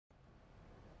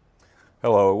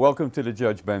Hello, welcome to the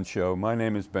Judge Ben Show. My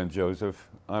name is Ben Joseph.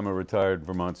 I'm a retired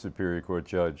Vermont Superior Court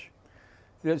judge.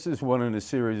 This is one in a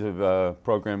series of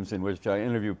programs in which I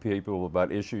interview people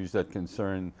about issues that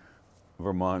concern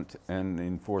Vermont and the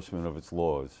enforcement of its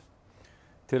laws.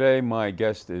 Today, my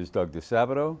guest is Doug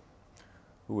DeSabato,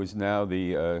 who is now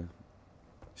the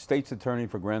state's attorney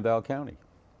for Grand Isle County.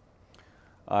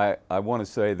 I want to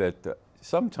say that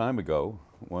some time ago,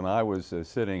 when I was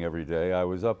sitting every day, I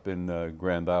was up in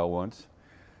Grand Isle once,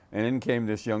 and in came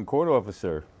this young court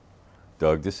officer,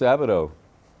 Doug DeSabato.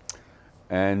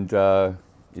 And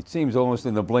it seems almost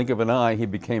in the blink of an eye, he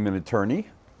became an attorney.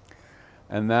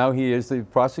 And now he is the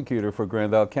prosecutor for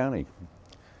Grand Isle County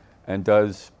and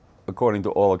does, according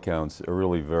to all accounts, a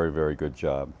really very, very good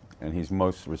job. And he's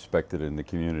most respected in the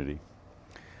community.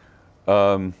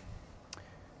 Doug,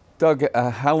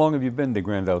 how long have you been the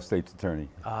Grand Isle State's attorney?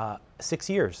 6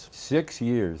 years. 6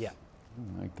 years? Yeah. Oh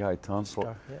my God, time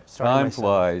Time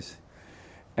flies.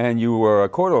 And you were a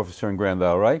court officer in Grand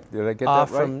Isle, right? Did I get that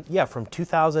right? Yeah, from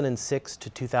 2006 to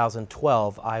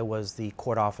 2012, I was the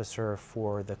court officer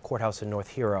for the courthouse in North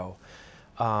Hero.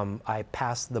 I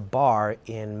passed the bar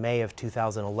in May of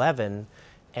 2011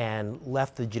 and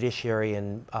left the judiciary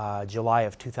in July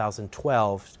of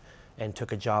 2012 and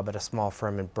took a job at a small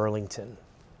firm in Burlington.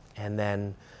 And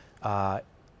then I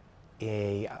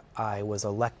was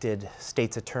elected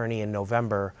state's attorney in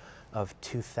November of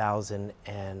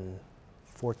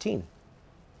 2014.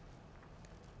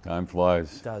 Time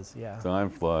flies. It does, yeah.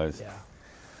 Time flies. Yeah.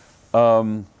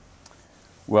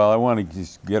 Well, I want to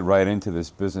just get right into this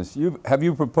business. Have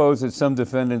you proposed that some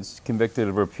defendants convicted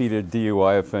of repeated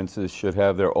DUI offenses should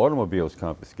have their automobiles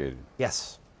confiscated?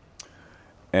 Yes.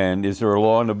 And is there a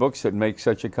law in the books that makes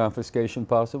such a confiscation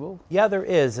possible? Yeah, there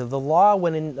is. The law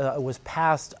was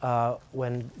passed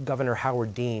when Governor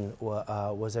Howard Dean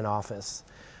was in office.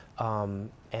 And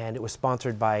it was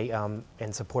sponsored by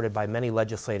and supported by many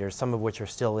legislators, some of which are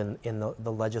still in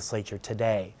the legislature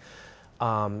today.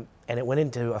 And it went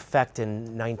into effect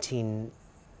in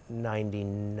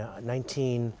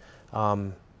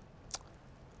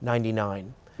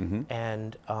 1999. Mm-hmm.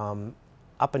 And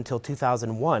up until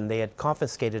 2001, they had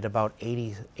confiscated about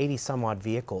 80 some odd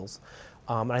vehicles.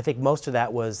 And I think most of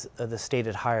that was the state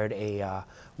had hired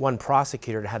one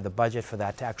prosecutor to have the budget for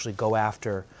that to actually go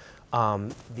after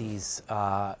these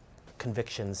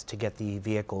convictions to get the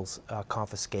vehicles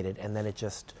confiscated, and then it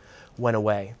just went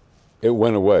away. It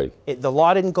went away. The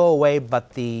law didn't go away,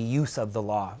 but the use of the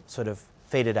law sort of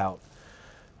faded out.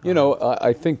 You know,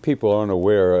 I think people aren't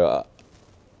aware.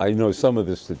 I know some of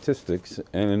the statistics,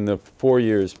 and in the 4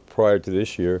 years prior to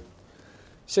this year,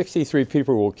 63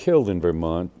 people were killed in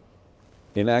Vermont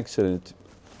in accidents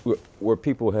where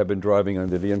people have been driving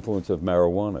under the influence of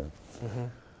marijuana. Mm-hmm.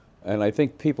 And I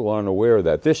think people aren't aware of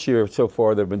that. This year, so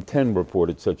far, there have been 10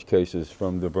 reported such cases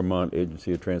from the Vermont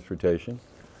Agency of Transportation,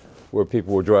 where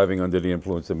people were driving under the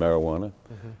influence of marijuana.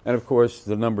 Mm-hmm. And of course,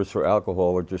 the numbers for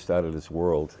alcohol are just out of this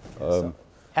world. So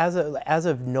as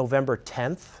of November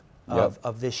 10th,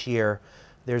 of this year,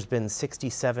 there's been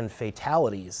 67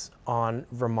 fatalities on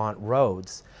Vermont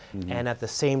roads. Mm-hmm. And at the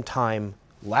same time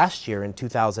last year in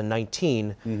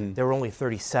 2019, mm-hmm. there were only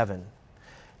 37.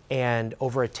 And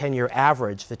over a 10-year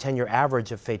average, the 10-year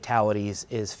average of fatalities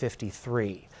is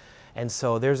 53. And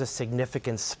so there's a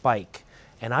significant spike.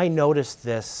 And I noticed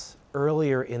this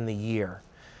earlier in the year.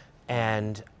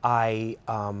 And I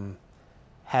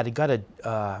had got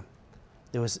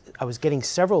I was getting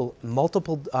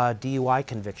multiple DUI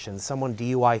convictions, someone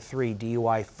DUI 3,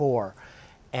 DUI 4,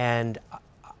 and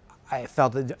I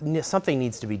felt that something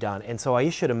needs to be done. And so I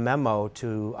issued a memo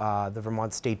to the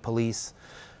Vermont State Police,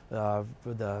 the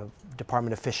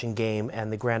Department of Fish and Game,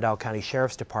 and the Grand Isle County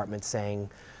Sheriff's Department saying,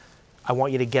 I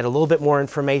want you to get a little bit more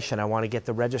information. I want to get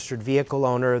the registered vehicle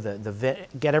owner,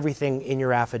 get everything in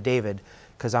your affidavit,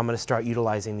 because I'm going to start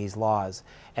utilizing these laws.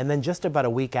 And then just about a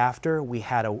week after, we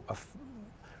had a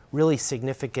really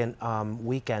significant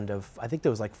weekend of, I think there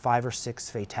was like 5 or 6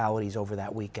 fatalities over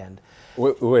that weekend.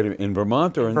 Wait a minute, in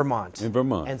Vermont or in Vermont? In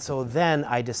Vermont. And so then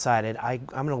I decided I'm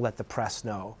going to let the press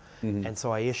know. Mm-hmm. And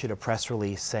so I issued a press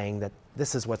release saying that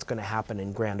this is what's going to happen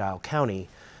in Grand Isle County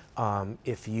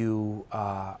if you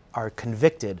are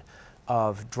convicted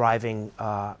of driving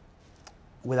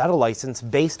without a license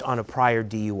based on a prior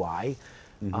DUI,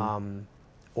 mm-hmm.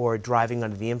 Or driving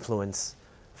under the influence,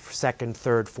 second,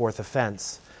 third, fourth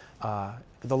offense. How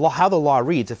the law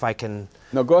reads, if I can...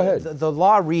 No, go ahead. The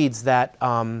law reads that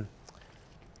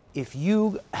if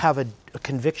you have a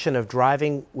conviction of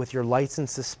driving with your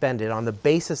license suspended on the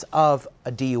basis of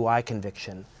a DUI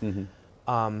conviction, mm-hmm.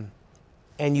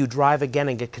 and you drive again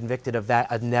and get convicted of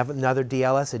that, another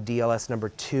DLS, a DLS number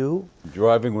 2.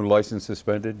 Driving with license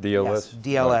suspended, DLS? Yes,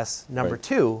 DLS number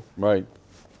 2. Right.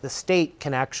 The state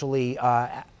can actually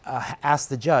ask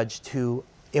the judge to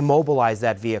immobilize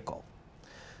that vehicle.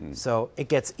 So it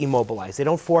gets immobilized. They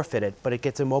don't forfeit it, but it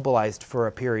gets immobilized for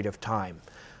a period of time.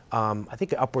 I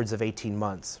think upwards of 18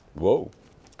 months. Whoa.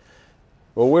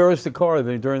 Well, where is the car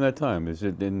during that time? Is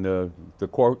it in the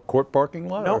court parking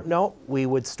lot? No, no, we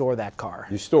would store that car.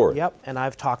 You store it? Yep, and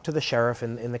I've talked to the sheriff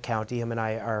in the county. Him and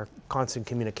I are constant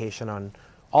communication on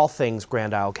all things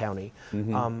Grand Isle County.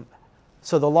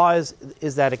 So the law is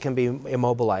that it can be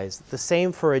immobilized. The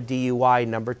same for a DUI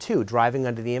number 2, driving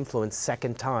under the influence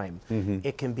second time.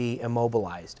 It can be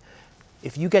immobilized.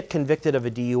 If you get convicted of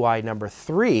a DUI number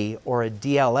 3 or a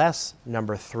DLS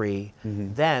number 3,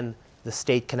 then the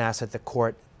state can ask that the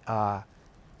court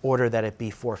order that it be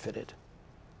forfeited.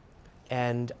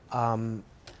 And I've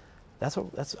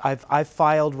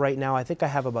filed right now, I think I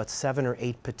have about 7 or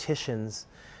 8 petitions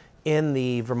in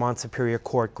the Vermont Superior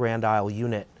Court Grand Isle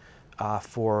unit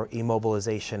for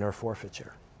immobilization or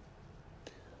forfeiture.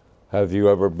 Have you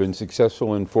ever been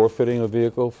successful in forfeiting a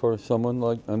vehicle for someone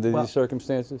like under these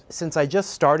circumstances? Since I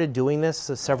just started doing this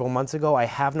several months ago, I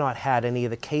have not had any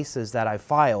of the cases that I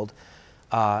filed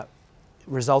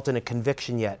result in a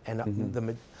conviction yet,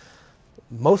 and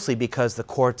mostly because the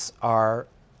courts are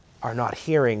not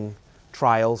hearing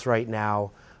trials right now.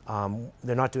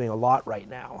 They're not doing a lot right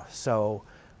now. So,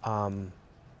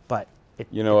 but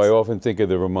you know, I often think of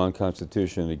the Vermont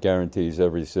Constitution. It guarantees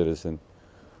every citizen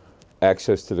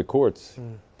access to the courts,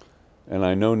 and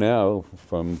I know now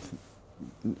from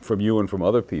you and from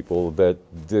other people that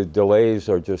the delays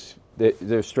are just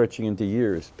they're stretching into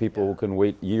years. People can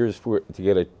wait years to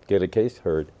get a case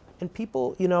heard. And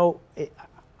people, you know,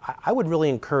 I would really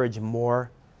encourage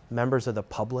more members of the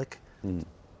public,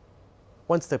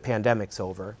 once the pandemic's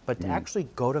over, but to actually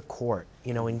go to court.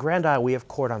 You know, in Grand Isle, we have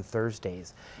court on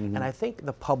Thursdays, and I think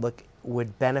the public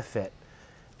would benefit,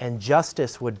 and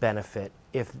justice would benefit,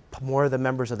 if more of the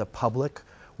members of the public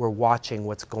were watching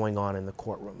what's going on in the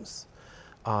courtrooms.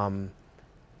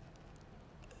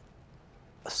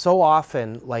 So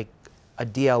often, like a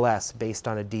DLS based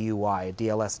on a DUI, a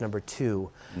DLS number 2,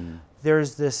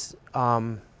 there's this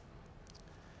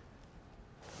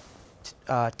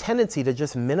tendency to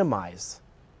just minimize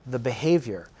the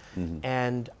behavior.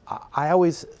 And I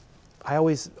always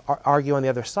argue on the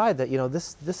other side that, you know,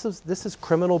 this is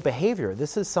criminal behavior.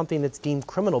 This is something that's deemed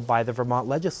criminal by the Vermont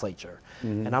legislature.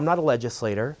 And I'm not a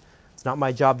legislator. It's not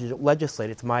my job to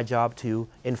legislate. It's my job to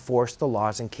enforce the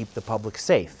laws and keep the public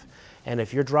safe. And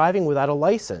if you're driving without a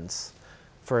license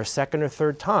for a second or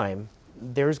third time,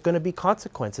 there's going to be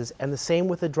consequences. And the same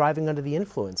with the driving under the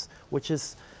influence, which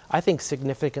is, I think,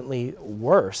 significantly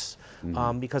worse,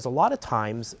 because a lot of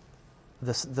times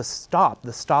the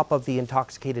stop of the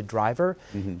intoxicated driver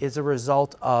is a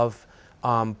result of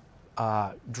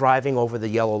driving over the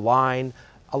yellow line.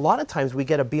 A lot of times we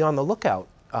get a be on the lookout.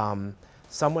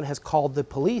 Someone has called the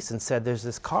police and said, there's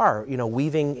this car, you know,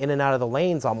 weaving in and out of the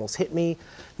lanes, almost hit me.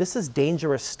 This is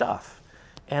dangerous stuff.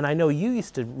 And I know you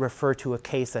used to refer to a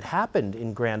case that happened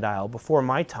in Grand Isle before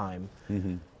my time,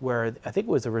 where I think it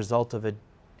was a result of an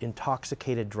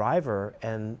intoxicated driver,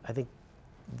 and I think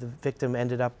the victim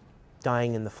ended up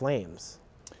dying in the flames.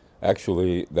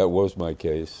 Actually, that was my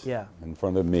case. Yeah. In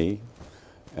front of me,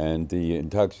 and the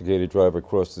intoxicated driver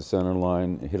crossed the center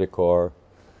line, hit a car,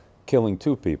 killing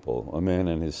 2 people, a man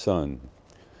and his son.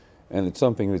 And it's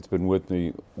something that's been with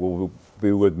me, will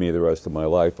be with me the rest of my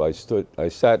life. I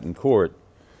sat in court,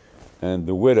 and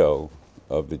the widow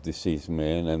of the deceased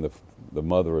man and the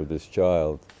mother of this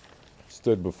child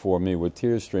stood before me with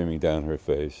tears streaming down her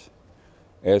face,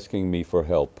 asking me for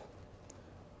help.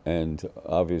 And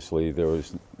obviously there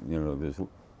was, you know, there's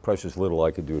precious little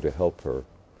I could do to help her.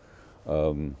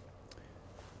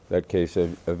 That case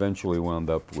eventually wound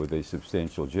up with a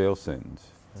substantial jail sentence.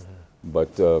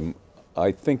 But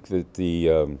I think that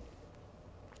the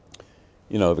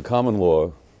common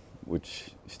law,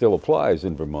 which still applies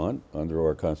in Vermont under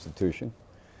our Constitution,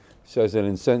 says that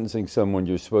in sentencing someone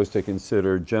you're supposed to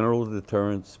consider general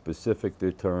deterrence, specific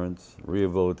deterrence,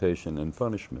 rehabilitation, and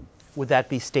punishment. Would that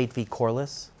be State v.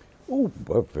 Corliss? Oh,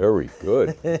 very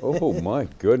good. Oh, my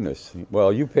goodness.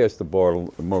 Well, you passed the bar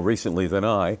more recently than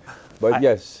I, but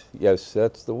yes,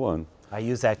 that's the one. I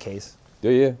use that case. Do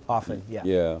you? Often, yeah.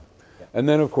 Yeah. And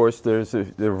then, of course, there's the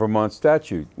Vermont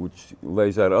statute, which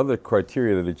lays out other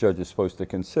criteria that a judge is supposed to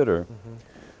consider.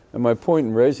 And my point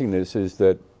in raising this is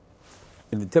that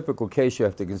in the typical case, you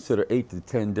have to consider 8 to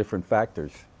 10 different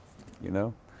factors, you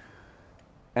know?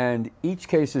 And each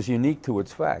case is unique to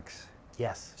its facts.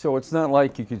 Yes. So it's not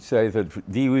like you could say that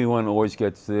DWI-1 always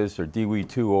gets this or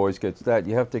DWI-2 always gets that.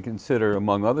 You have to consider,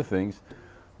 among other things,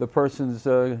 the person's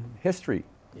history.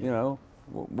 Yeah. You know,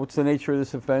 what's the nature of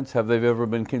this offense? Have they ever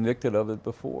been convicted of it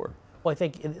before? Well, I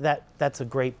think that's a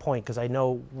great point, because I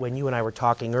know when you and I were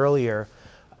talking earlier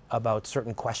about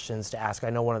certain questions to ask, I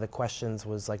know one of the questions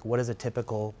was like, what is a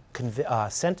typical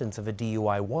sentence of a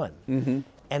DUI-1? Mm-hmm.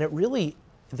 And it really,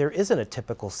 there isn't a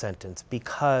typical sentence,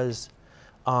 because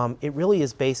it really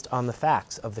is based on the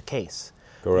facts of the case.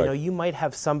 Correct. You know, you might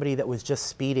have somebody that was just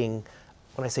speeding.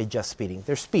 When I say just speeding,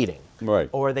 they're speeding. Right.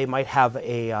 Or they might have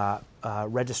a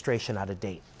registration out of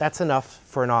date. That's enough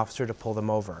for an officer to pull them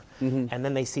over. Mm-hmm. And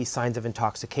then they see signs of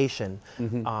intoxication,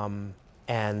 Mm-hmm.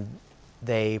 and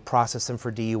they process them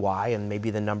for DUI, and maybe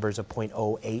the number's a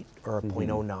 .08 or a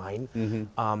 .09.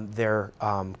 Mm-hmm. They're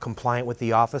compliant with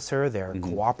the officer. They're Mm-hmm.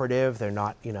 cooperative. They're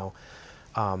not, you know,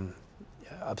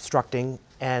 obstructing.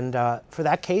 And for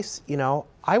that case, you know,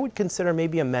 I would consider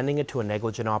maybe amending it to a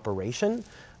negligent operation,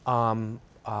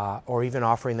 or even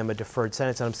offering them a deferred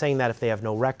sentence. And I'm saying that if they have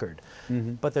no record.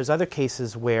 Mm-hmm. But there's other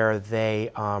cases where they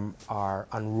are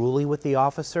unruly with the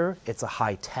officer. It's a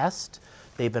high test.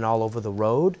 They've been all over the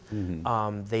road.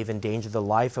 Mm-hmm. They've endangered the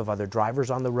life of other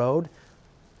drivers on the road.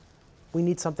 We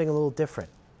need something a little different.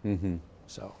 Mm-hmm.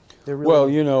 So they're really Well,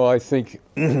 you know, I think,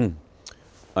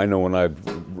 I know when I've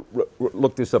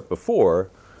looked this up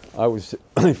before,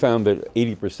 I found that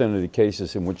 80% of the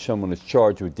cases in which someone is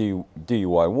charged with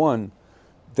DUI-1,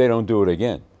 they don't do it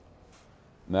again.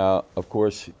 Now, of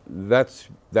course, that's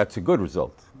a good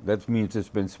result. That means there's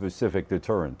been specific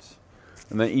deterrence.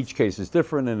 And then each case is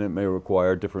different, and it may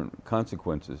require different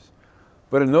consequences.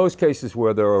 But in those cases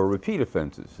where there are repeat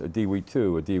offenses, a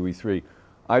DWI-2, a DWI-3,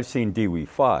 I've seen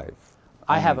DWI-5.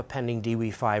 I have a pending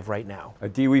DWI-5 right now. A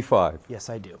DWI-5. Yes,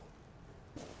 I do.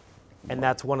 And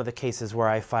that's one of the cases where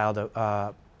I filed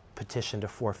a petition to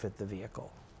forfeit the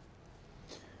vehicle.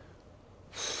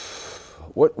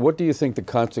 What do you think the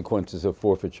consequences of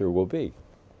forfeiture will be?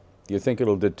 Do you think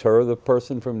it'll deter the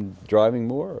person from driving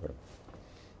more? Or?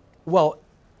 Well,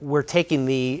 we're taking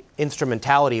the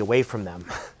instrumentality away from them.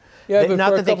 Yeah, but not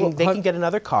for that they can get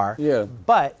another car. Yeah.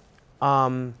 But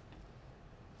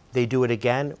they do it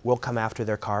again, we'll come after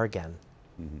their car again,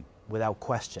 without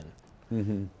question.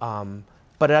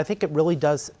 But I think it really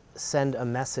does send a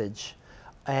message,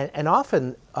 and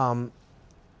often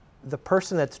the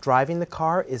person that's driving the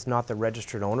car is not the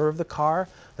registered owner of the car.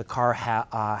 The car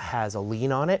has a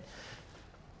lien on it.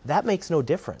 That makes no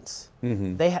difference.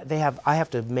 I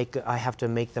have to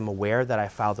make them aware that I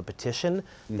filed a petition.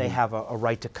 They have a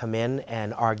right to come in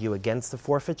and argue against the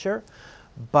forfeiture.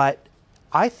 But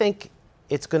I think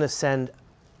it's going to send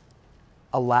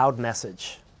a loud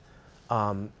message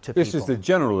to people. This is the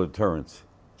general deterrence.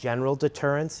 General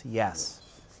deterrence, yes.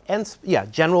 And yeah,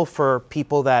 general for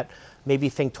people that maybe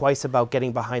think twice about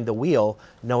getting behind the wheel,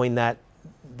 knowing that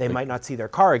they might not see their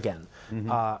car again.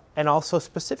 And also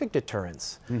specific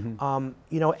deterrence. You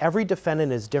know, every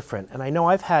defendant is different. And I know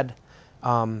I've had,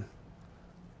 you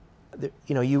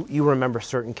know, you remember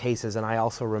certain cases, and I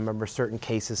also remember certain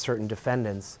cases, certain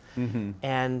defendants.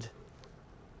 And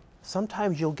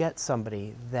sometimes you'll get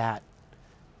somebody that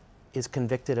is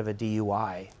convicted of a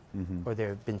DUI, or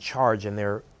they've been charged and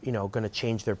they're, you know, going to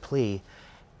change their plea.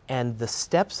 And the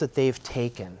steps that they've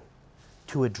taken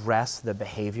to address the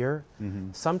behavior,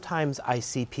 sometimes I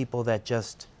see people that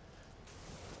just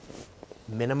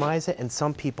minimize it, and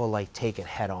some people like take it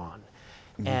head on.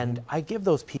 And I give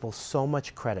those people so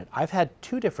much credit. I've had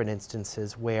two different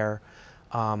instances where,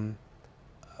 well,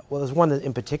 there's one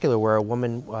in particular where a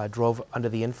woman drove under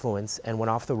the influence and went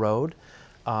off the road,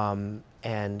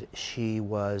 and she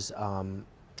was,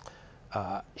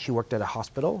 she worked at a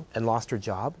hospital and lost her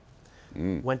job,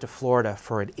 went to Florida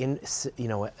for an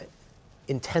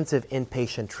intensive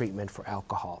inpatient treatment for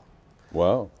alcohol.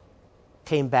 Wow.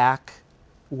 Came back,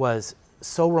 was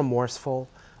so remorseful.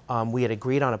 We had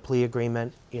agreed on a plea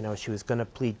agreement. You know, she was going to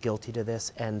plead guilty to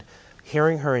this. And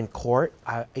hearing her in court,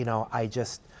 I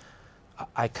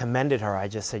commended her. I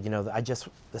just said, you know,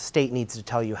 the state needs to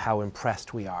tell you how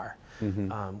impressed we are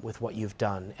with what you've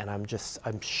done. And I'm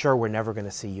sure we're never going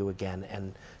to see you again.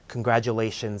 And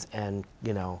congratulations. And,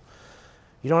 you know,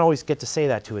 you don't always get to say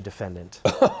that to a defendant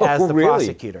as the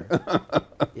prosecutor.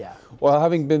 Yeah. Well,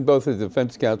 having been both a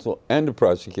defense counsel and a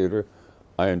prosecutor,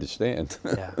 I understand.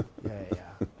 Yeah.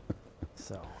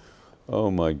 So.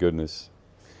 Oh my goodness.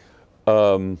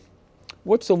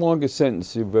 What's the longest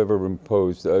sentence you've ever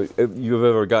imposed? You've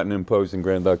ever gotten imposed in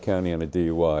Grand Isle County on a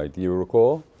DUI? Do you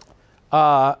recall?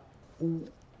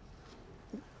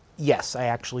 Yes, I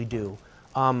actually do.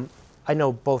 I I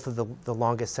know both of the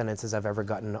longest sentences I've ever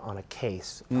gotten on a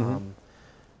case. The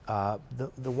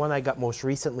one I got most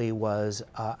recently was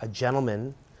a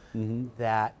gentleman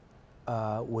that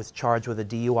was charged with a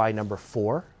DUI number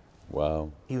 4.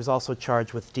 Wow. He was also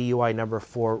charged with DUI number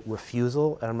 4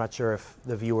 refusal, and I'm not sure if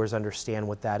the viewers understand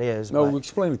what that is. No,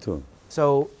 explain it to him.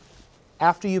 So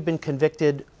after you've been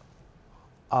convicted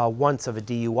once of a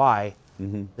DUI,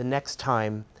 the next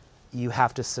time you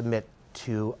have to submit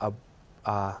to a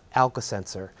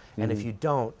Alka-Sensor, and if you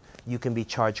don't, you can be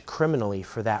charged criminally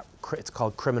for that. It's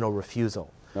called criminal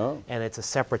refusal, and it's a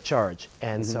separate charge.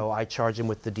 And so I charged him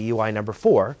with the DUI number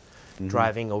 4,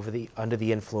 driving under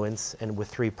the influence and with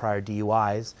 3 prior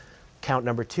DUIs. Count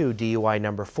number 2, DUI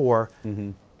number 4,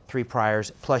 3 priors,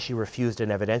 plus you refused an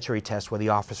evidentiary test where the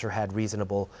officer had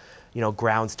reasonable,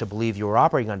 grounds to believe you were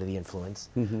operating under the influence.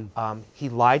 He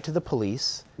lied to the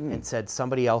police and said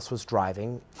somebody else was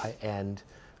driving and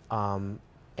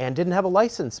didn't have a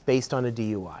license based on a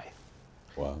DUI.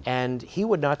 Wow. And he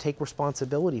would not take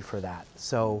responsibility for that.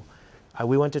 So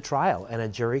we went to trial, and a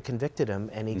jury convicted him,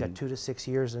 and he got 2 to 6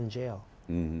 years in jail.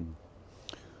 And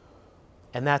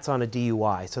that's on a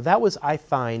DUI. So that was, I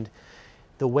find,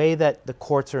 the way that the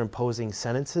courts are imposing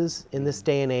sentences in this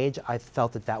day and age, I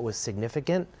felt that that was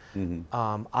significant.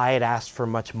 I had asked for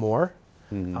much more.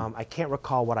 I can't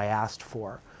recall what I asked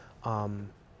for,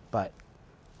 but.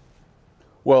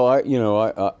 Well,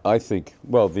 I think,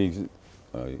 well,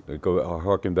 go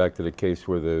harken back to the case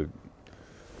where the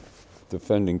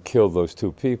defendant killed those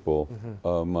 2 people.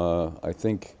 I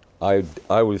think I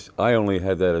only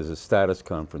had that as a status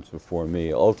conference before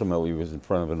me. Ultimately, it was in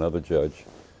front of another judge,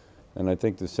 and I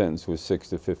think the sentence was 6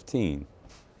 to 15.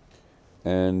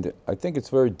 And I think it's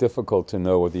very difficult to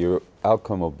know what the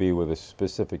outcome will be with a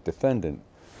specific defendant.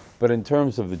 But in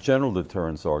terms of the general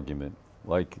deterrence argument,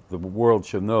 like the world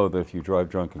should know that if you drive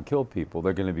drunk and kill people,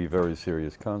 there are going to be very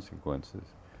serious consequences.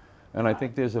 And I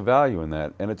think there's a value in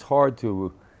that. And it's hard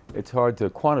to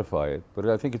quantify it, but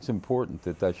I think it's important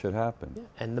that that should happen. Yeah.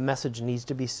 And the message needs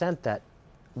to be sent that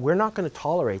we're not going to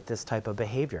tolerate this type of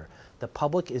behavior. The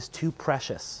public is too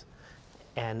precious,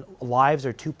 and lives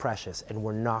are too precious, and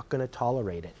we're not going to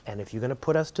tolerate it. And if you're going to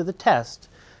put us to the test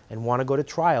and want to go to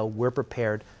trial, we're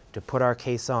prepared to put our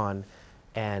case on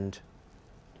and,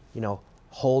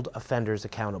 hold offenders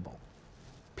accountable,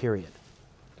 period.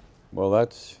 Well,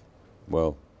 that's,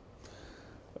 well,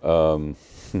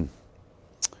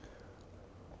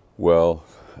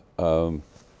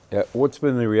 what's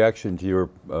been the reaction to your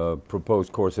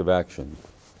proposed course of action?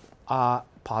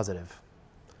 Positive.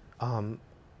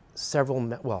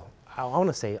 Well, I want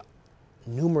to say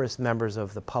numerous members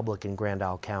of the public in Grand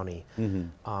Isle County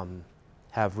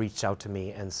have reached out to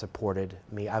me and supported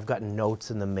me. I've gotten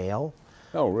notes in the mail.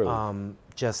 Oh, really?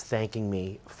 Just thanking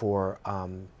me for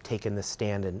taking this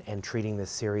stand and treating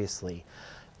this seriously.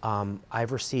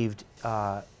 I've received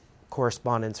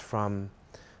correspondence from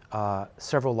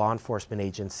several law enforcement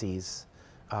agencies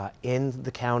in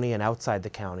the county and outside the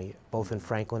county, both in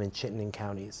Franklin and Chittenden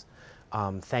counties,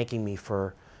 thanking me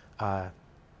for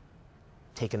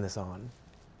taking this on.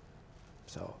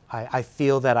 So I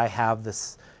feel that I have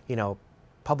this,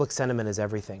 public sentiment is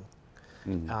everything.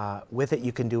 With it,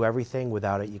 you can do everything.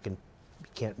 Without it, you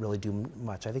can't really do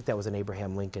much. I think that was an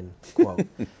Abraham Lincoln quote.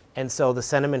 And so the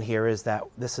sentiment here is that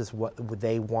this is what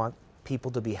they want people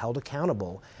to be held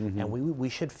accountable, and we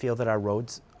should feel that our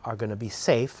roads are going to be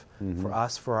safe for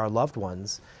us, for our loved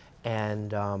ones,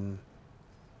 and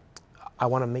I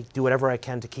want to do whatever I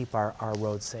can to keep our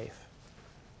roads safe.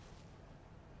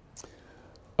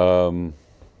 I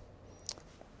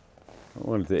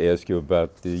wanted to ask you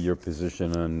about your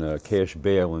position on cash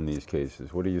bail in these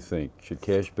cases. What do you think? Should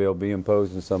cash bail be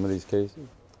imposed in some of these cases?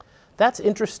 That's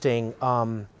interesting,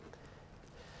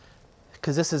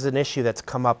 because this is an issue that's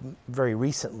come up very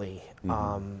recently,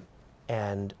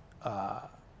 and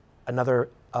another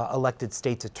elected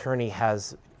state's attorney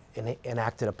has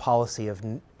enacted a policy of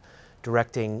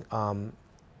directing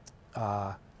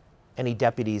any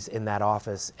deputies in that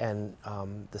office and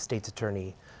the state's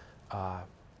attorney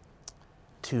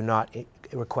to not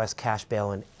request cash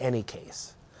bail in any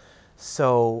case.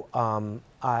 So, and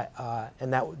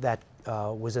that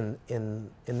was in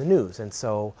the news, and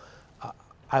so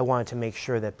I wanted to make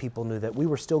sure that people knew that we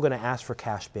were still going to ask for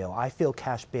cash bail. I feel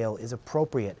cash bail is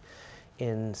appropriate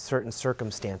in certain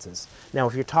circumstances. Now,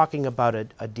 if you're talking about a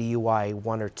DUI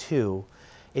 1 or 2,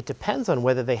 it depends on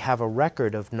whether they have a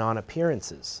record of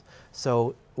non-appearances.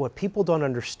 So what people don't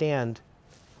understand,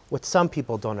 what some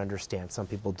people don't understand, some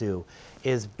people do,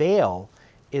 is bail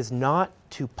is not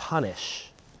to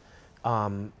punish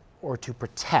or to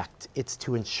protect. It's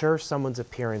to ensure someone's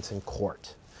appearance in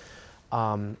court.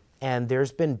 And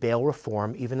there's been bail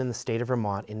reform, even in the state of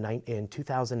Vermont. In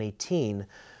 2018,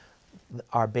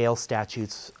 our bail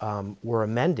statutes were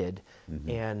amended,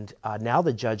 and now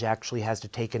the judge actually has to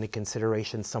take into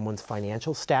consideration someone's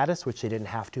financial status, which they didn't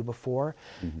have to before,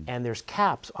 and there's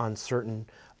caps on certain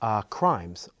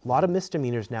crimes. A lot of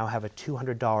misdemeanors now have a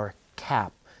 $200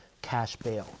 cap, cash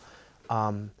bail.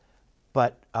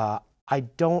 But I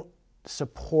don't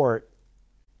support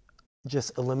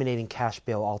just eliminating cash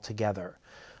bail altogether.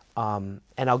 And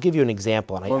I'll give you an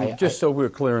example. And just so we're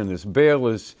clear on this, bail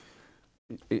is,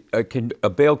 a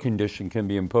bail condition can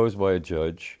be imposed by a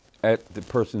judge at the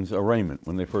person's arraignment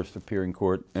when they first appear in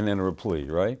court and enter a plea,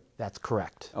 right? That's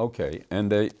correct. Okay,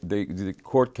 and the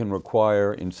court can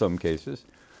require, in some cases,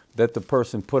 that the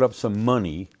person put up some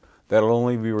money that'll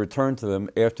only be returned to them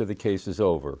after the case is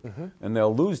over. And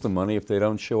they'll lose the money if they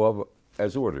don't show up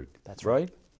as ordered. That's right.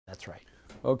 That's right.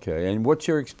 Okay, and what's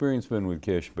your experience been with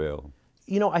cash bail?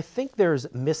 You know, I think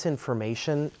there's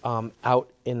misinformation out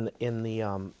in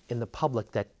the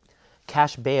public that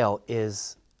cash bail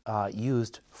is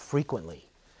used frequently.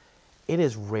 It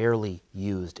is rarely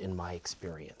used in my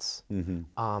experience.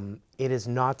 It is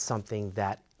not something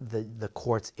that the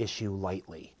courts issue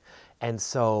lightly. And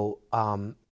so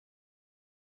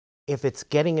if it's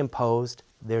getting imposed,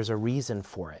 there's a reason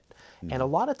for it. And a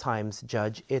lot of times,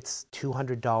 Judge, it's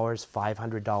 $200,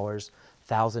 $500,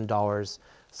 $1,000.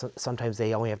 Sometimes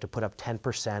they only have to put up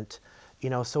 10%. You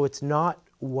know, so it's not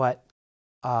what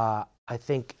I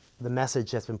think the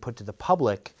message that's been put to the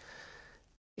public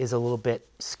is a little bit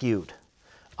skewed.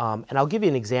 And I'll give you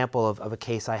an example of a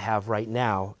case I have right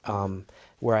now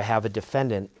where I have a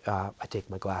defendant, I take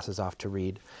my glasses off to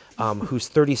read, who's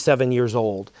 37 years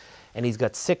old, and he's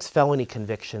got 6 felony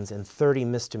convictions and 30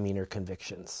 misdemeanor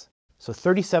convictions. So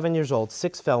 37 years old,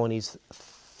 6 felonies,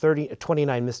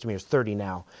 29 misdemeanors, 30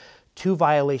 now, 2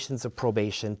 violations of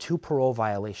probation, 2 parole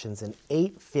violations, and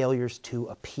 8 failures to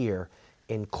appear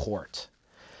in court.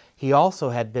 He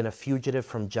also had been a fugitive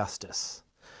from justice.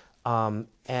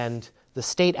 And the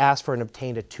state asked for and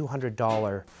obtained a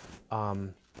 $200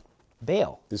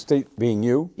 bail. The state being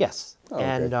you? Yes. Oh, okay.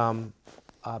 And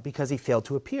because he failed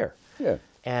to appear. Yeah.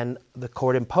 And the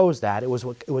court imposed that. It was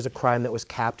a crime that was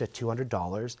capped at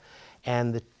 $200.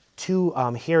 And the 2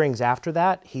 hearings after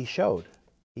that, he showed.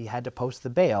 He had to post the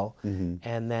bail,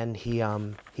 and then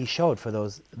he showed for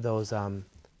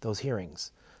those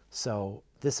hearings. So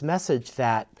this message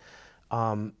that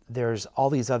there's all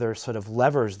these other sort of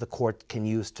levers the court can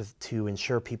use to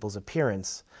ensure people's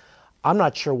appearance, I'm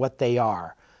not sure what they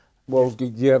are. Well, do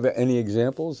you have any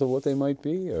examples of what they might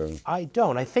be? Or? I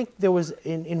don't. I think there was,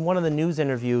 in one of the news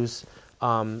interviews,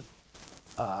 the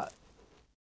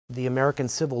American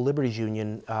Civil Liberties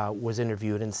Union was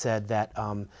interviewed and said that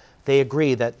they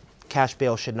agree that cash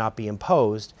bail should not be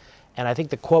imposed. And I think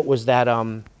the quote was that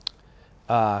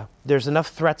there's enough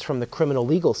threats from the criminal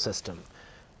legal system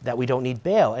that we don't need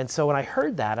bail. And so when I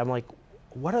heard that, I'm like,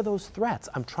 what are those threats?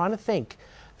 I'm trying to think.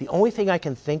 The only thing I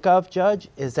can think of, Judge,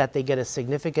 is that they get a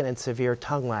significant and severe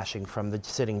tongue lashing from the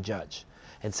sitting judge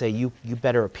and say, you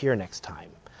better appear next time.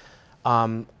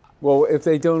 Well, if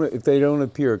they don't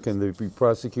appear, can they be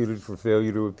prosecuted for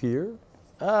failure to appear?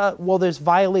 Well, there's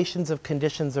violations of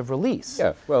conditions of release.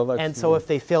 Yeah, well, that's... And so if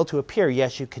they fail to appear,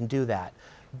 yes, you can do that.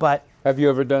 But... Have you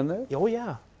ever done that? Oh,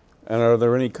 yeah. And are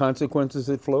there any consequences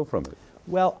that flow from it?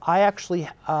 Well, I actually...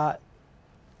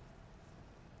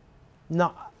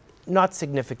 not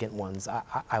significant ones,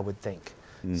 I would think.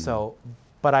 So,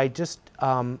 but I just,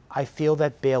 I feel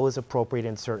that bail is appropriate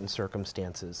in certain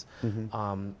circumstances.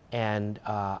 And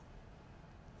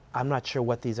I'm not sure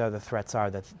what these other threats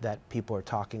are that people are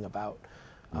talking about.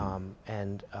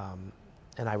 And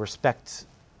I respect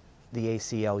the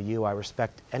ACLU. I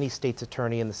respect any state's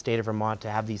attorney in the state of Vermont to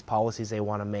have these policies they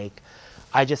want to make.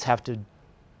 I just have to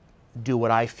do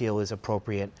what I feel is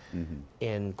appropriate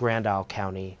in Grand Isle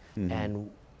County and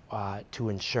to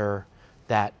ensure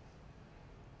that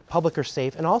public are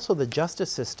safe, and also the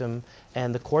justice system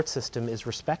and the court system is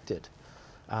respected.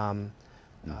 You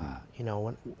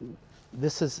know,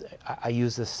 this is, I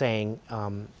use this saying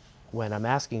when I'm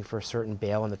asking for a certain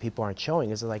bail and the people aren't showing,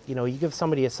 is like, you know, you give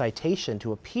somebody a citation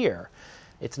to appear,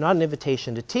 it's not an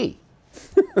invitation to tea.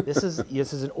 This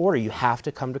is an order. You have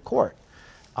to come to court.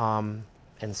 And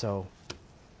so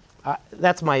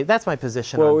that's my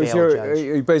position on bail,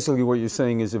 Judge. Basically what you're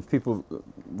saying is if people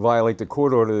violate the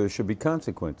court order, there should be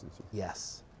consequences.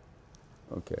 Yes.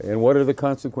 Okay. And what are the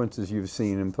consequences you've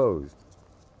seen imposed?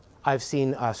 I've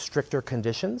seen stricter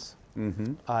conditions.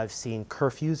 I've seen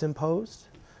curfews imposed.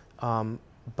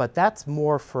 But that's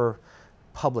more for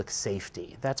public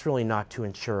safety. That's really not to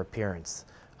ensure appearance.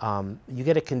 You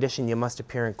get a condition, you must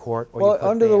appear in court, or Well, you put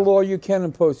under the bail. law, you can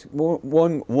impose,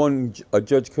 a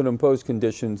judge could impose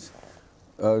conditions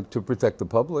to protect the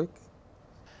public.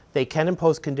 They can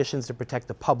impose conditions to protect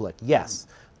the public, yes,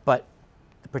 but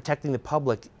protecting the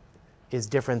public is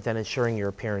different than ensuring your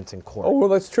appearance in court. Oh, well,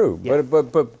 that's true. Yeah.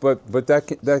 But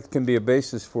that can be a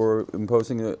basis for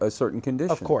imposing a certain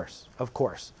condition. Of course, of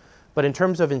course. But in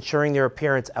terms of ensuring their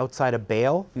appearance outside of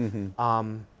bail,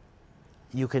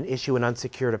 you can issue an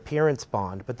unsecured appearance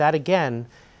bond. But that again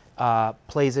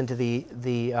plays into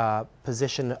the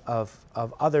position of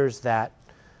others that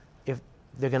if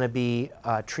they're going to be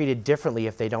treated differently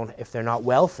if they're not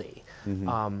wealthy.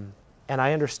 And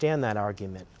I understand that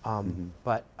argument,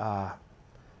 but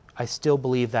I still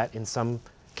believe that in some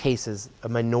cases, a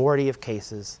minority of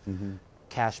cases,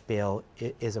 cash bail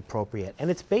is appropriate,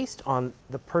 and it's based on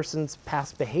the person's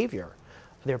past behavior.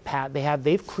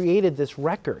 They've created this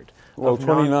record. Well,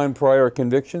 29 prior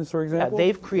convictions, for example?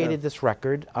 They've created this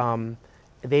record.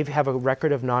 They have a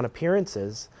record of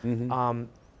non-appearances. The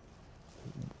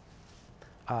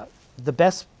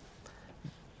best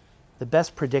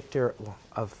predictor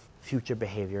of future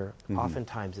behavior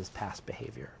oftentimes is past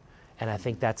behavior. And I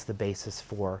think that's the basis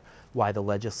for why the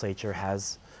legislature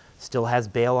still has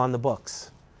bail on the books.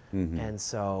 And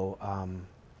so,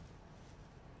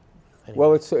 anyway.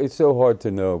 Well, it's so hard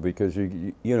to know because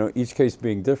you know, each case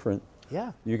being different.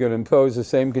 Yeah. You can impose the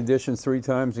same conditions 3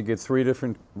 times and get 3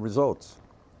 different results.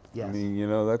 Yes. I mean, you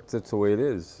know, that's the way it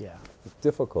is. Yeah. It's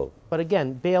difficult. But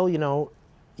again, bail, you know,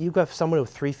 you got someone with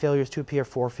 3 failures to appear,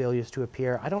 4 failures to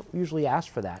appear. I don't usually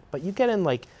ask for that, but you get in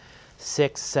like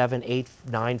 6, 7, 8,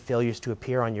 9 failures to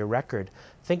appear on your record.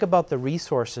 Think about the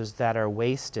resources that are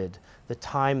wasted, the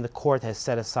time the court has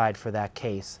set aside for that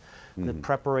case, the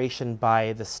preparation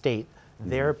by the state,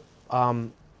 their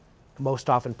most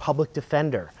often public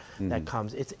defender that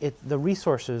comes. The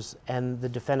resources, and the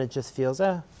defendant just feels,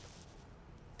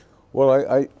 Well,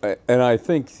 I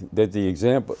think that the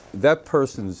example, that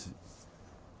person's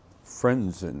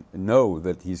friends know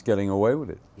that he's getting away with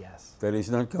it. yes, That he's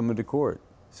not coming to court.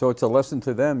 So it's a lesson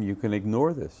to them. You can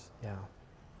ignore this. yeah,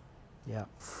 yeah,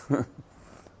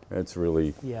 That's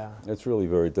really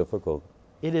very difficult.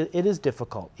 It is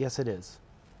difficult. Yes, it is.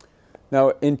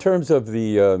 Now, in terms of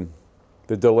the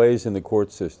delays in the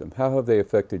court system, how have they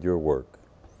affected your work?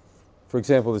 For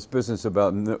example, this business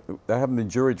about there haven't been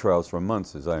jury trials for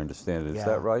months, as I understand it. Is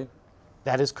that right?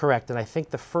 That is correct, and I think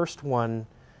the first one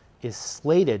is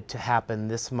slated to happen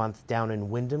this month down in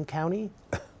Windham County.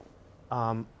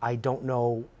 I don't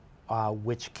know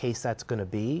which case that's going to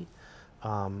be,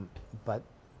 but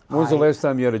When was the last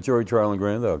time you had a jury trial in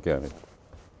Grand Isle County?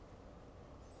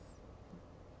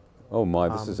 Oh my,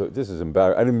 this is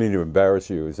embarrassing. I didn't mean to embarrass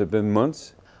you. Has it been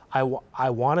months? I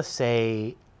want to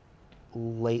say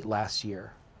late last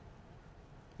year.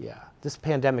 Yeah, this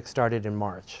pandemic started in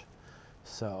March,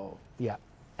 so yeah.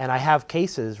 And I have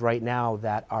cases right now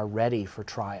that are ready for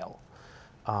trial,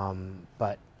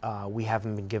 but we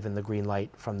haven't been given the green light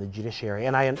from the judiciary,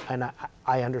 and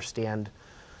I understand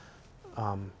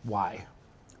why.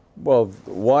 Well,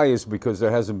 why is because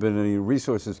there hasn't been any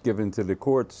resources given to the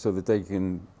courts so that they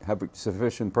can have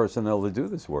sufficient personnel to do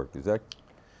this work. Is that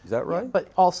right? Yeah, but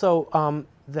also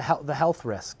the health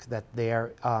risk that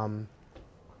they're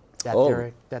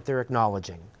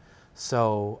acknowledging.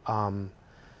 So.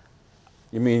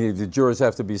 You mean the jurors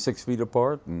have to be 6 feet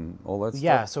apart and all that stuff?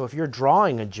 Yeah, so if you're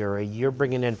drawing a jury, you're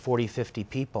bringing in 40, 50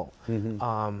 people in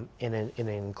an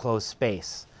enclosed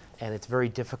space. And it's very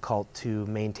difficult to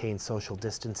maintain social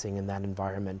distancing in that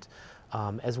environment,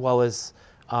 as well as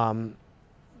the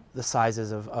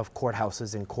sizes of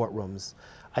courthouses and courtrooms.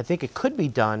 I think it could be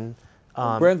done.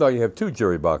 In Grand Isle, you have 2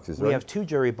 jury boxes, right? We have 2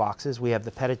 jury boxes. We have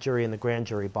the petit jury and the grand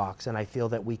jury box, and I feel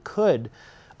that we could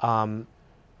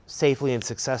safely and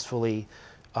successfully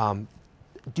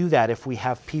do that if we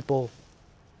have people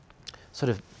sort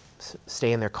of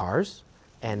stay in their cars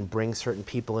and bring certain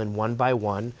people in one by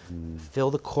one, fill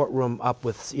the courtroom up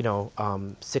with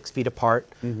 6 feet apart,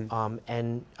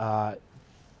 and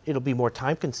it'll be more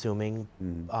time consuming,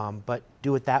 but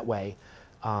do it that way,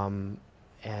 and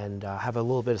have a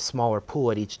little bit of smaller pool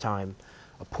at each time,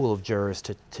 a pool of jurors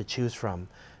to choose from,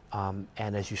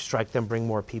 and as you strike them, bring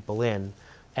more people in.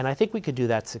 And I think we could do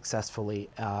that successfully.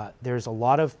 There's a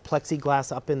lot of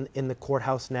plexiglass up in the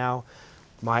courthouse now.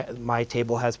 My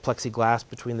table has plexiglass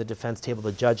between the defense table.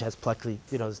 The judge has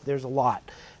there's a lot.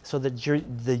 So the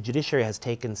judiciary has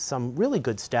taken some really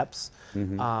good steps.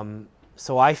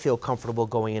 So I feel comfortable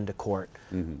going into court.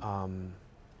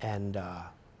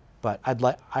 But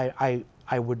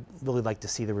I would really like to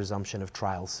see the resumption of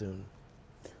trials soon.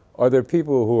 Are there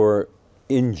people who are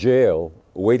in jail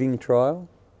awaiting trial?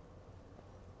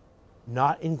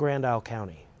 Not in Grand Isle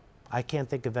County. I can't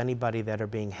think of anybody that are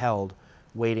being held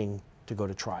waiting to go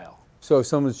to trial. So if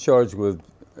someone's charged with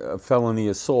felony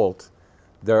assault,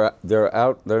 they're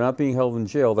out. They're not being held in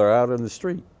jail. They're out on the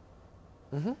street.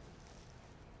 Mm-hmm.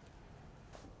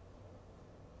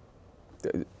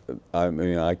 I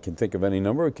mean, I can think of any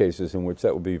number of cases in which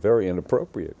that would be very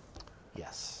inappropriate.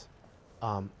 Yes.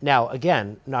 Now,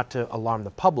 again, not to alarm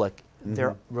the public,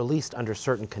 they're released under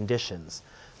certain conditions.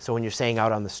 So when you're saying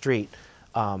out on the street,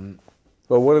 But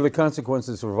what are the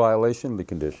consequences for violation of the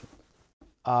condition?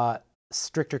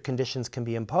 stricter conditions can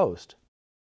be imposed.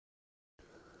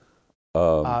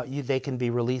 They can be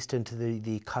released into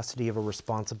the custody of a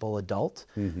responsible adult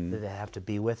that they have to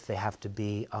be with. They have to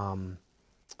be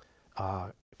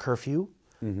curfew.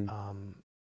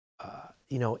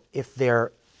 You know, if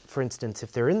they're, for instance,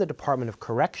 if they're in the Department of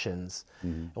Corrections,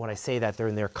 and when I say that, they're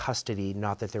in their custody,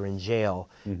 not that they're in jail,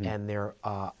 and they're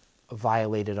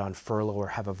violated on furlough or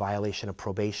have a violation of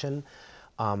probation,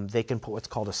 they can put what's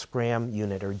called a scram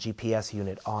unit or GPS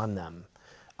unit on them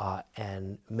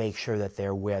and make sure that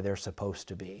they're where they're supposed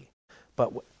to be.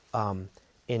 But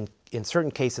in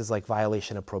certain cases like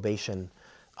violation of probation,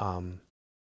 and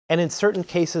in certain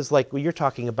cases like what you're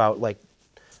talking about, like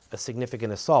a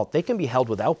significant assault, they can be held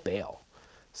without bail.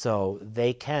 So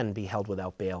they can be held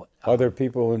without bail. Are there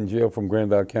people in jail from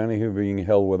Grand Isle County who are being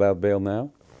held without bail now?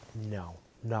 No,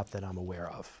 not that I'm aware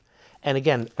of. And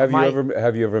again, have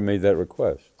you ever made that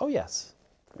request? Oh yes.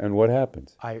 And what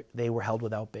happens? They were held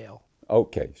without bail.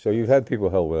 Okay, so you've had people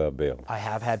held without bail. I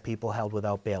have had people held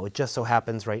without bail. It just so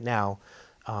happens right now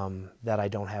that I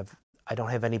don't have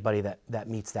anybody that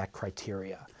meets that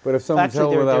criteria. But if someone's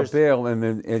held without bail and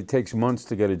then it takes months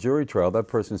to get a jury trial, that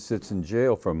person sits in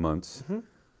jail for months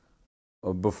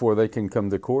before they can come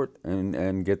to court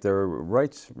and get their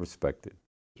rights respected.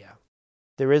 Yeah.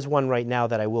 There is one right now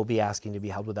that I will be asking to be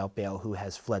held without bail who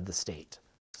has fled the state.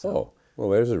 So well,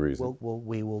 there's a reason.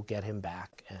 We will get him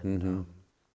back and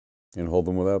hold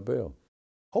them without bail.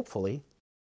 Hopefully.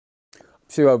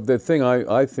 See, the thing I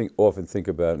often think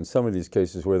about in some of these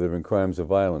cases where there have been crimes of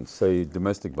violence, say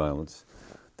domestic violence,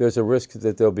 there's a risk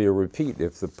that there'll be a repeat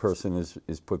if the person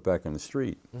is put back on the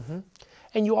street.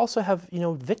 And you also have,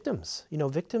 victims.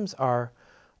 Victims are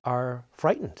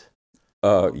frightened.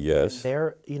 Yes.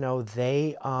 Their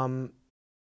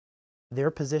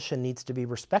position needs to be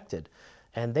respected.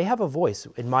 And they have a voice.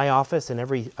 In my office, in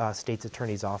every state's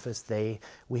attorney's office,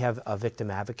 we have a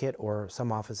victim advocate, or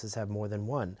some offices have more than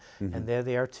one. And they're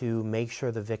there to make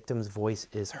sure the victim's voice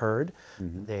is heard.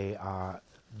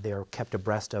 They're kept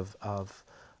abreast of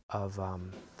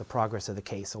the progress of the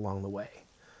case along the way.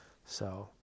 So.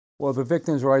 Well, the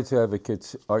victims' rights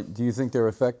advocates, do you think they're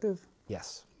effective?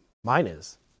 Yes, mine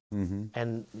is.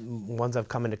 And ones I've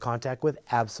come into contact with,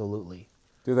 absolutely.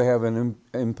 Do they have an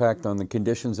impact on the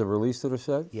conditions of release that are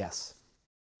set? Yes.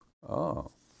 Oh.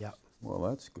 Yeah. Well,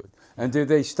 that's good. And did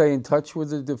they stay in touch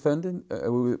with the defendant?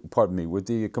 With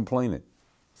the complainant?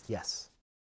 Yes.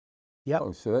 Yep.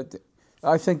 Oh, so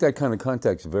I think that kind of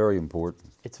contact's very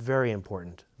important. It's very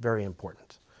important. Very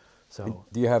important. So.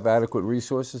 Do you have adequate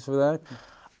resources for that?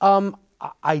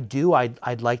 I do.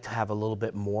 I'd like to have a little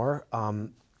bit more.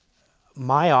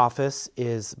 My office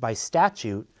is, by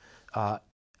statute,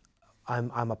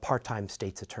 I'm a part-time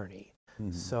state's attorney.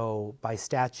 So by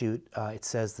statute, it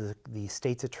says the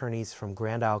state's attorneys from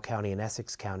Grand Isle County and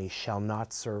Essex County shall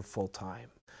not serve full-time.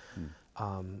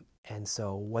 And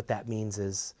so what that means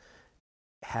is,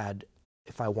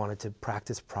 if I wanted to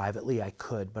practice privately, I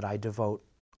could, but I devote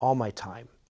all my time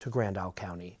to Grand Isle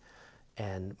County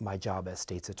and my job as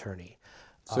state's attorney.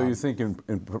 So you think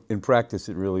in practice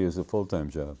it really is a full-time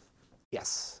job?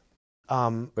 Yes.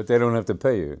 But they don't have to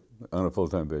pay you on a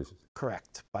full-time basis?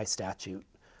 Correct, by statute.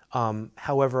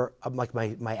 However, like my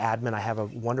admin, I have a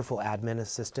wonderful admin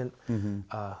assistant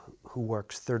who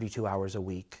works 32 hours a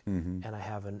week, and I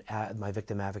have my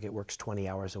victim advocate works 20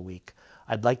 hours a week.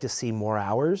 I'd like to see more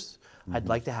hours. I'd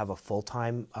like to have a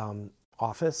full-time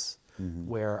office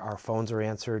where our phones are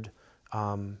answered,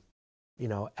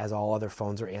 as all other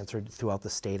phones are answered throughout the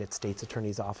state at state's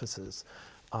attorney's offices.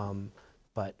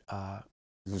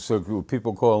 So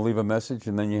people call and leave a message,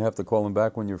 and then you have to call them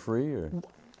back when you're free? Or?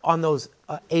 On those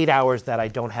 8 hours that I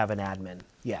don't have an admin,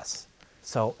 yes.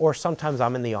 So, or sometimes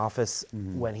I'm in the office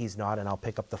when he's not, and I'll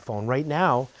pick up the phone. Right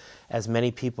now, as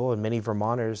many people and many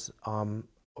Vermonters,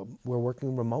 we're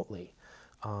working remotely.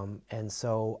 And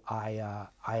so I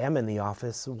am in the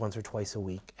office once or twice a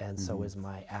week, and so is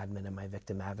my admin and my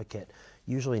victim advocate,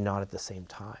 usually not at the same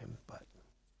time. But.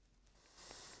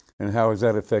 And how has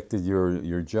that affected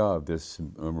your job, this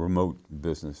remote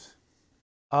business?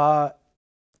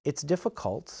 it's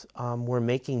difficult. We're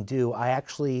making do. I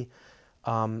actually,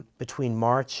 between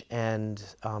March and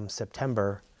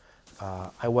September,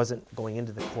 I wasn't going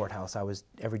into the courthouse. I was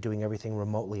doing everything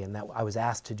remotely, and that I was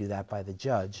asked to do that by the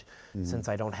judge, since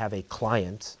I don't have a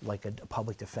client like a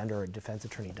public defender or a defense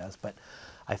attorney does. But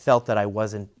I felt that I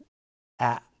wasn't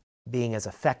being as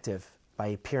effective by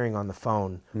appearing on the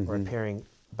phone or appearing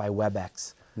by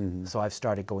WebEx. So I've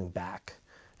started going back,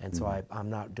 and so I'm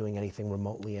not doing anything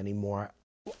remotely anymore.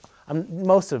 I'm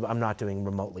not doing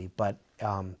remotely, but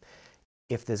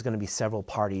if there's going to be several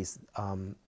parties,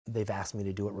 they've asked me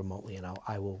to do it remotely, and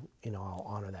I'll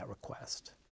honor that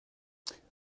request.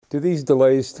 Do these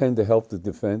delays tend to help the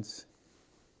defense?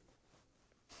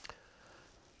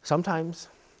 Sometimes.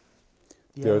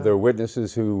 Yeah. There are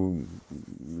witnesses who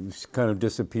kind of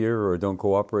disappear or don't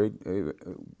cooperate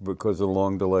because of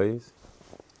long delays?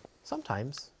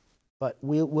 Sometimes, but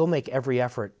we'll make every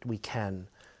effort we can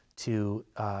to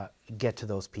get to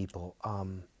those people.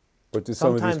 But do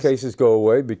some of these cases go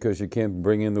away because you can't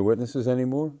bring in the witnesses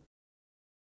anymore?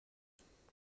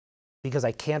 Because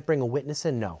I can't bring a witness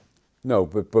in? No. No,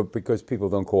 but because people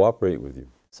don't cooperate with you?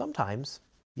 Sometimes,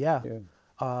 yeah.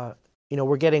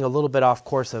 We're getting a little bit off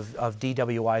course of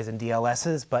DWIs and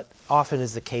DLSs, but often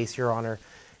is the case, Your Honor,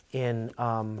 in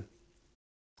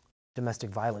domestic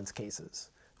violence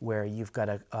cases where you've got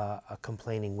a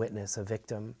complaining witness, a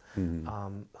victim,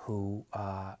 who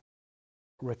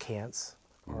recants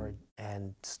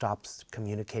and stops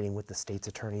communicating with the state's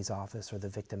attorney's office or the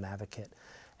victim advocate,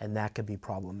 and that could be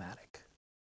problematic.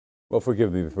 Well,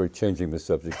 forgive me for changing the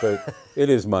subject, but it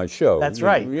is my show. That's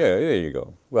right. Yeah, there you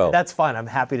go. Well, that's fine. I'm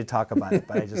happy to talk about it,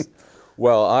 but I just...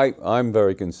 Well, I'm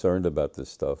very concerned about this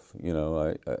stuff. You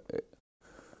know,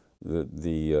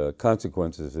 the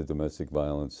consequences of domestic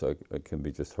violence can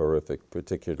be just horrific,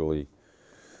 particularly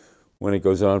when it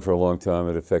goes on for a long time.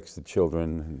 It affects the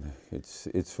children.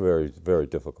 It's very, very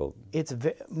difficult.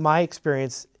 My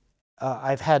experience,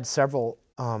 I've had several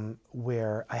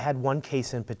where I had one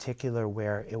case in particular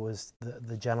where it was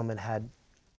the gentleman had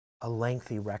a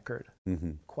lengthy record,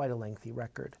 quite a lengthy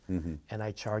record, and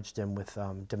I charged him with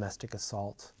domestic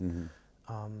assault.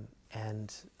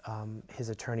 And his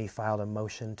attorney filed a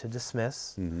motion to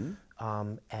dismiss,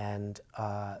 and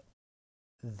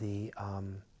the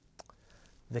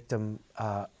victim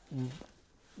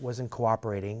wasn't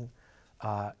cooperating,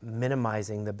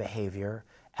 minimizing the behavior,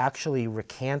 actually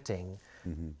recanting,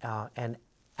 and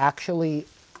actually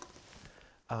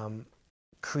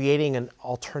creating an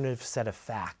alternative set of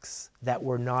facts that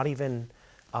were not even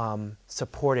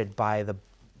supported by the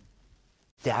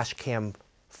dash cam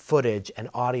footage and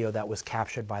audio that was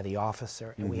captured by the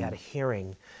officer. And we had a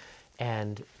hearing,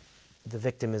 and the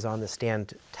victim is on the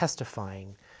stand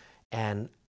testifying, and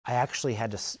I actually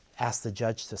had to ask the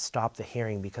judge to stop the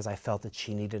hearing because I felt that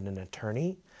she needed an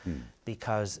attorney,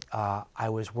 because I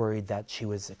was worried that she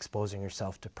was exposing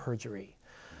herself to perjury.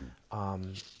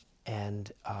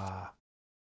 And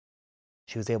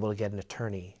she was able to get an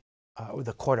attorney.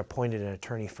 The court appointed an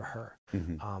attorney for her.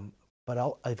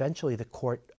 But eventually the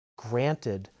court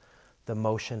granted the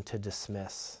motion to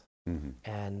dismiss.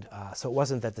 And so it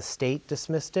wasn't that the state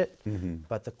dismissed it,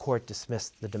 but the court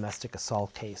dismissed the domestic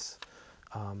assault case.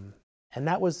 And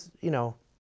that was,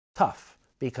 tough,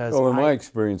 because well, in my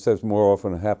experience, that's more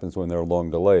often happens when there are long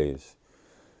delays,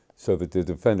 so that the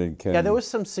defendant can... Yeah, there was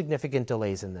some significant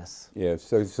delays in this. Yeah,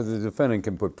 so the defendant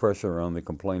can put pressure on the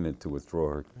complainant to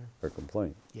withdraw her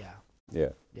complaint. Yeah. Yeah.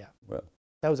 Yeah. Well,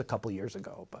 that was a couple years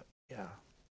ago, but yeah.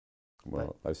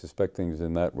 Well, I suspect things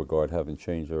in that regard haven't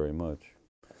changed very much.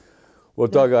 Well,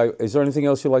 Doug, is there anything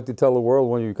else you'd like to tell the world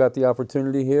when you've got the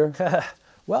opportunity here?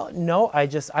 Well, no,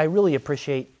 I really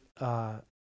appreciate the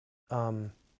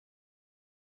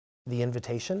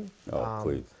invitation. Oh,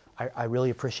 please. I really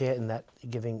appreciate it, and that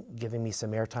giving me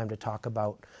some airtime to talk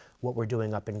about what we're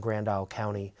doing up in Grand Isle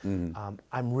County.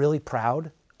 I'm really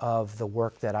proud of the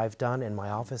work that I've done and my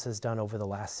office has done over the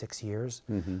last 6 years.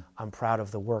 I'm proud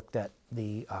of the work that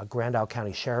the Grand Isle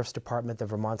County Sheriff's Department, the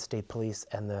Vermont State Police,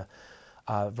 and the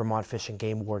Vermont Fish and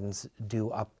Game Wardens do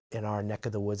up in our neck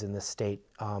of the woods in this state.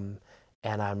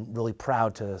 And I'm really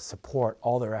proud to support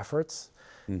all their efforts.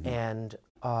 And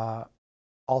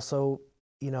also,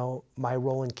 my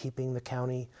role in keeping the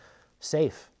county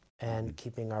safe and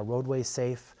keeping our roadways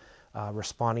safe,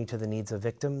 responding to the needs of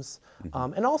victims,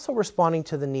 and also responding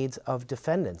to the needs of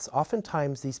defendants.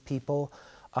 Oftentimes these people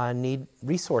need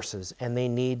resources, and they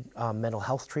need mental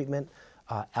health treatment,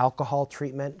 alcohol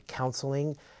treatment,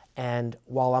 counseling. And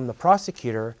while I'm the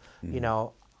prosecutor,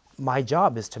 my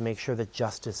job is to make sure that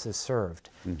justice is served.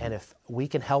 And if we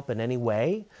can help in any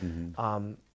way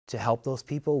to help those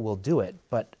people, we'll do it.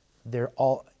 But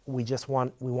we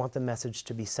want the message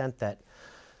to be sent that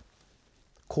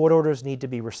court orders need to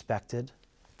be respected,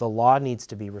 the law needs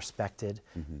to be respected,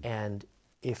 and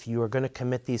if you are going to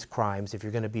commit these crimes, if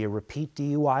you're going to be a repeat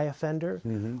DUI offender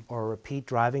or a repeat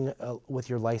driving with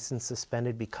your license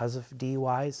suspended because of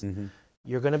DUIs,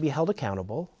 you're going to be held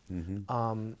accountable.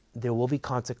 There will be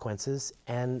consequences,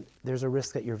 and there's a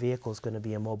risk that your vehicle is going to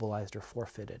be immobilized or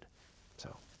forfeited.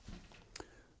 So,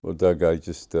 well, Doug, I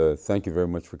just thank you very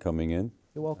much for coming in.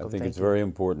 You're welcome. I think Thank it's you. very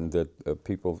important that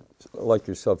people like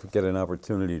yourself get an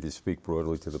opportunity to speak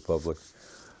broadly to the public.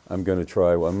 I'm going to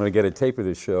try. I'm going to get a tape of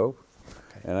this show,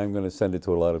 and I'm going to send it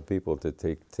to a lot of people to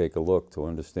take a look to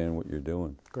understand what you're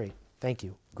doing. Great. Thank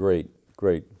you. Great,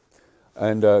 great.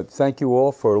 And thank you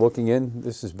all for looking in.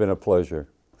 This has been a pleasure.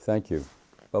 Thank you.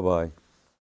 Bye-bye.